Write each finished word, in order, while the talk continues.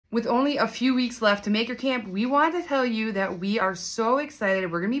With only a few weeks left to Maker Camp, we wanted to tell you that we are so excited.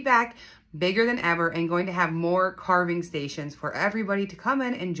 We're gonna be back bigger than ever and going to have more carving stations for everybody to come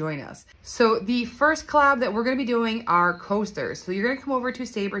in and join us. So the first collab that we're gonna be doing are coasters. So you're gonna come over to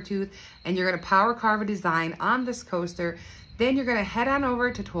Saburrtooth and you're gonna power carve a design on this coaster. Then you're gonna head on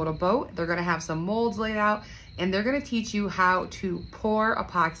over to Total Boat. They're gonna have some molds laid out and they're gonna teach you how to pour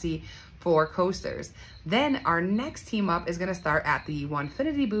epoxy for coasters. Then our next team up is gonna start at the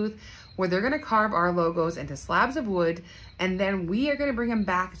Onefinity booth where they're gonna carve our logos into slabs of wood, and then we are gonna bring them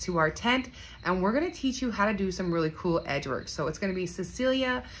back to our tent and we're gonna teach you how to do some really cool edge work. So it's gonna be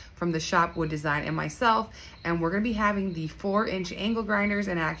Cecilia from the shop Wood Design and myself, and we're gonna be having the 4-inch angle grinders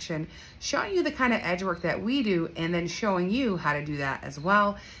in action, showing you the kind of edge work that we do and then showing you how to do that as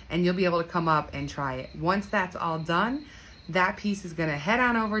well. And you'll be able to come up and try it. Once that's all done, that piece is gonna head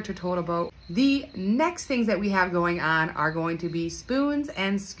on over to Total Boat. The next things that we have going on are going to be spoons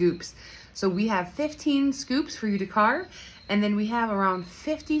and scoops. So we have 15 scoops for you to carve, and then we have around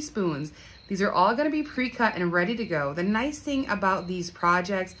 50 spoons. These are all gonna be pre-cut and ready to go. The nice thing about these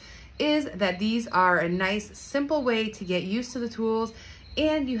projects is that these are a nice, simple way to get used to the tools,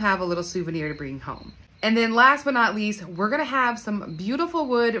 and you have a little souvenir to bring home. And then last but not least, we're gonna have some beautiful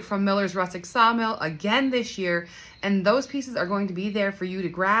wood from Miller's Rustic Sawmill again this year. And those pieces are going to be there for you to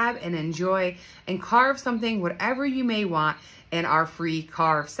grab and enjoy and carve something, whatever you may want, in our free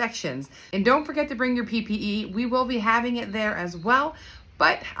carve sections. And don't forget to bring your PPE. We will be having it there as well.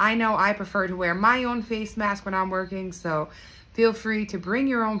 But I know I prefer to wear my own face mask when I'm working, so feel free to bring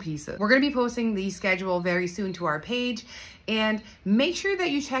your own pieces. We're gonna be posting the schedule very soon to our page, and make sure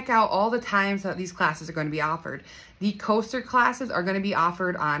that you check out all the times that these classes are gonna be offered. The coaster classes are gonna be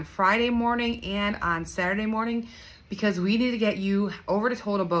offered on Friday morning and on Saturday morning because we need to get you over to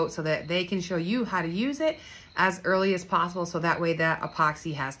Total Boat so that they can show you how to use it as early as possible, so that way that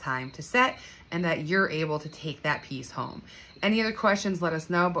epoxy has time to set and that you're able to take that piece home. Any other questions, let us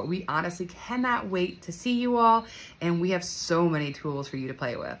know, but we honestly cannot wait to see you all, and we have so many tools for you to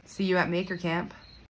play with. See you at Maker Camp.